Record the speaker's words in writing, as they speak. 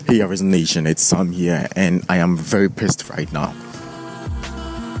Hey Arisen Nation, it's Sam here, and I am very pissed right now.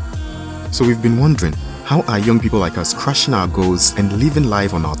 So we've been wondering, how are young people like us crushing our goals and living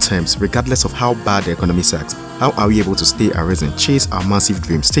life on our terms regardless of how bad the economy sucks? How are we able to stay arisen, chase our massive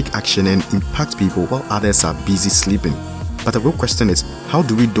dreams, take action and impact people while others are busy sleeping? But the real question is, how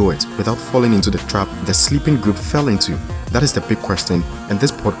do we do it without falling into the trap the sleeping group fell into? That is the big question, and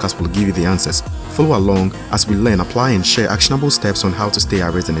this podcast will give you the answers. Follow along as we learn, apply and share actionable steps on how to stay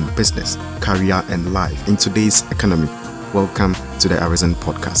arisen in business, career and life in today's economy. Welcome to the Arisen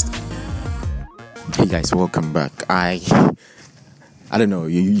Podcast. Hey guys, welcome back. I don't know,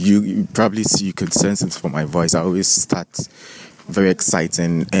 you probably see, you could sense it from my voice. I always start very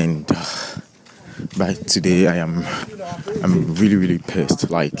exciting, and but today I'm really pissed.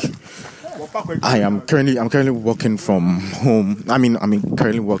 Like I'm currently working from home. I'm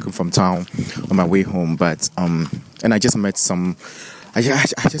currently working from town on my way home, but and I just met a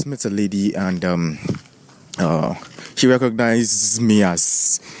lady, and she recognized me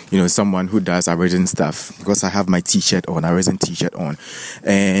as, someone who does Arisen stuff because I have my Arisen t-shirt on,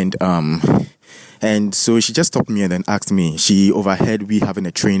 and so she just stopped me and then asked me. She overheard we having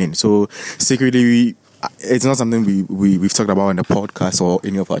a training. So secretly, it's not something we've talked about on the podcast or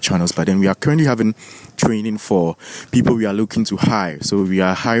any of our channels, but then we are currently having training for people we are looking to hire. So we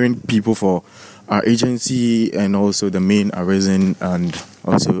are hiring people for our agency and also the main Arisen, and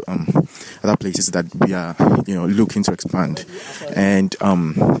also other places that we are looking to expand, and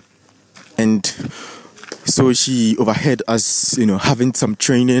so she overheard us having some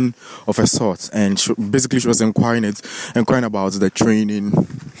training of a sort, and she was inquiring about the training.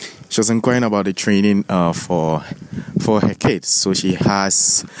 She was inquiring about the training for her kids. So she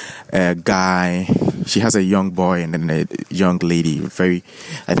has a young boy and then a young lady. I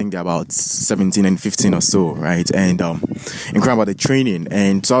think they're about 17 and 15 or so, right? And inquiring about the training.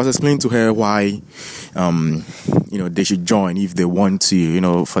 And so I was explaining to her why they should join if they want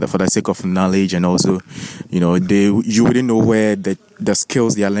to, for the sake of knowledge, and also you wouldn't know where the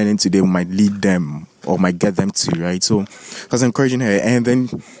skills they are learning today might lead them or might get them to, right? So I was encouraging her, and then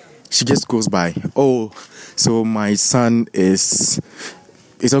she just goes by, oh, so my son it's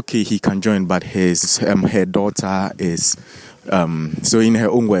okay, he can join, but her daughter is so in her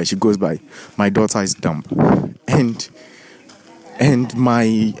own way she goes by, my daughter is dumb. And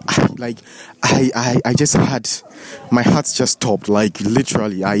I just had, my heart just stopped. Like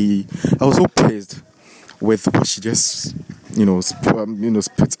literally, I was so pissed with what she just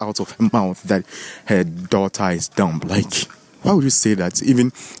spit out of her mouth, that her daughter is dumb. Like, why would you say that?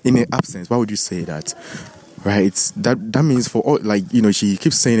 Even in her absence, why would you say that? Right? That means for all, she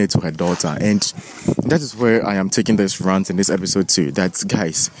keeps saying it to her daughter, and that is where I am taking this rant in this episode too. That,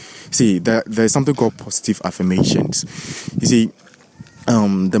 guys, see, there's something called positive affirmations. You see,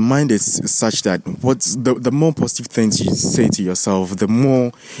 the mind is such that the more positive things you say to yourself, the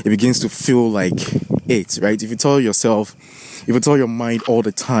more it begins to feel like it, right? If you tell your mind all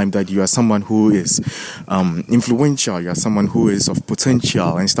the time that you are someone who is influential, you are someone who is of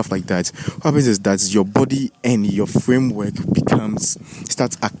potential and stuff like that, what happens is that your body and your framework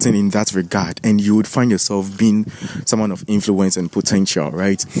starts acting in that regard, and you would find yourself being someone of influence and potential,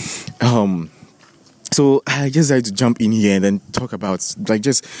 right? So I just like to jump in here and then talk about,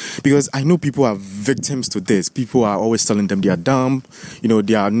 just because I know people are victims to this. People are always telling them they are dumb,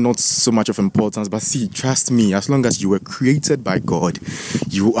 they are not so much of importance. But see, trust me, as long as you were created by God,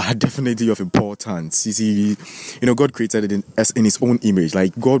 you are definitely of importance. You see, God created us in His own image.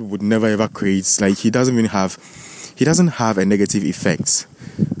 Like, God would never ever create, He doesn't have a negative effect.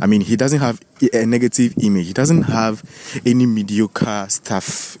 He doesn't have a negative image. He doesn't have any mediocre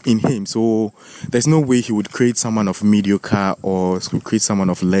stuff in him. So there's no way he would create someone of mediocre or create someone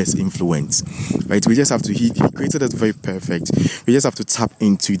of less influence, right? We just have to, he created us very perfect. We just have to tap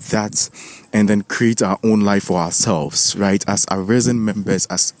into that and then create our own life for ourselves, right? As Arisen members,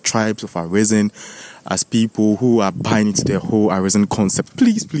 as tribes of Arisen, as people who are buying into the whole Arisen concept,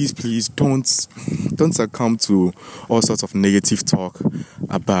 please don't succumb to all sorts of negative talk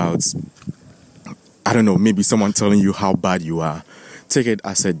about, I don't know, maybe someone telling you how bad you are. Take it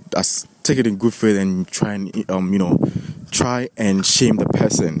take it in good faith and try and shame the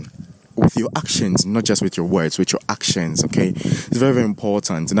person with your actions, not just with your words, with your actions. Okay, it's very, very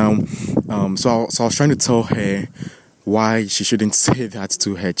important. Now, so I was trying to tell her why she shouldn't say that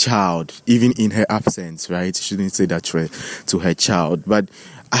to her child, even in her absence, right? She shouldn't say that to her child. But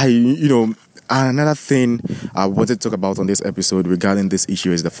another thing I wanted to talk about on this episode regarding this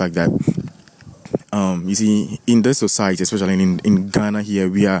issue is the fact that, you see, in this society, especially in Ghana here,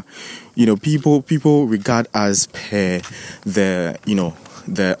 we are, people regard us per the,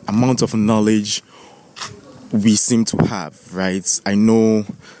 the amount of knowledge we seem to have, right? I know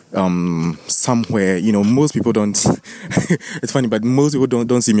somewhere, most people don't it's funny, but most people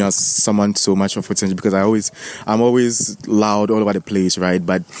don't see me as someone so much of potential, because I'm always loud all over the place, right?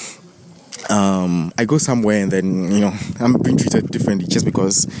 But I go somewhere and then I'm being treated differently just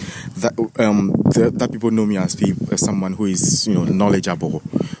because that people know me as someone who is knowledgeable.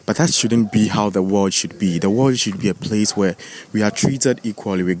 But that shouldn't be how the world should be. The world should be a place where we are treated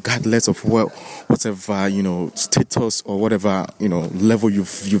equally, regardless of whatever status or whatever level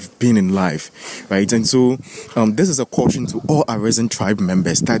you've been in life, right? And so this is a caution to all Arisen tribe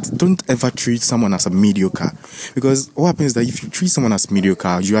members that don't ever treat someone as a mediocre, because what happens is that if you treat someone as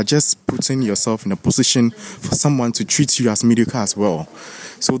mediocre, you are just putting yourself in a position for someone to treat you as mediocre as well.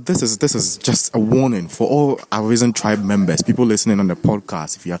 So this is just a warning for all Arisen tribe members, people listening on the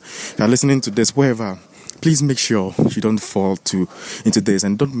podcast. If you are listening to this, wherever, please make sure you don't fall into this,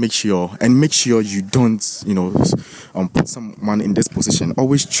 and make sure you don't put someone in this position.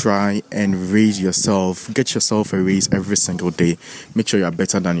 Always try and raise yourself. Get yourself a raise every single day. Make sure you are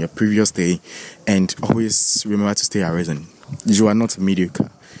better than your previous day, and always remember to stay arisen. You are not mediocre.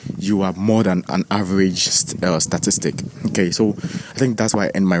 You are more than an average statistic. Okay, so I think that's why I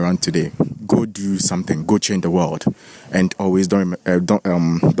end my rant today. Go do something. Go change the world, and always don't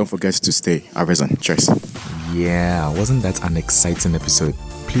forget to stay arisen. Cheers. Yeah, wasn't that an exciting episode?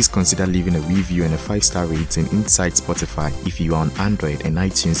 Please consider leaving a review and a 5-star rating inside Spotify if you are on Android, and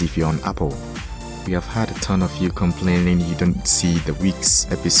iTunes if you're on Apple. We have had a ton of you complaining you don't see the week's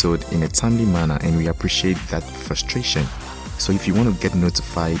episode in a timely manner, and we appreciate that frustration. So if you want to get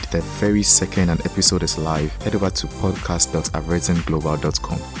notified the very second an episode is live, head over to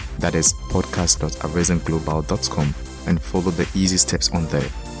podcast.arisenglobal.com. That is podcast.arisenglobal.com, and follow the easy steps on there.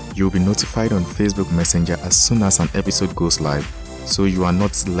 You'll be notified on Facebook Messenger as soon as an episode goes live, so you are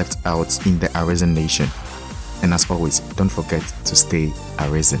not left out in the Arisen Nation. And as always, don't forget to stay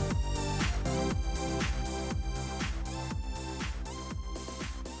arisen.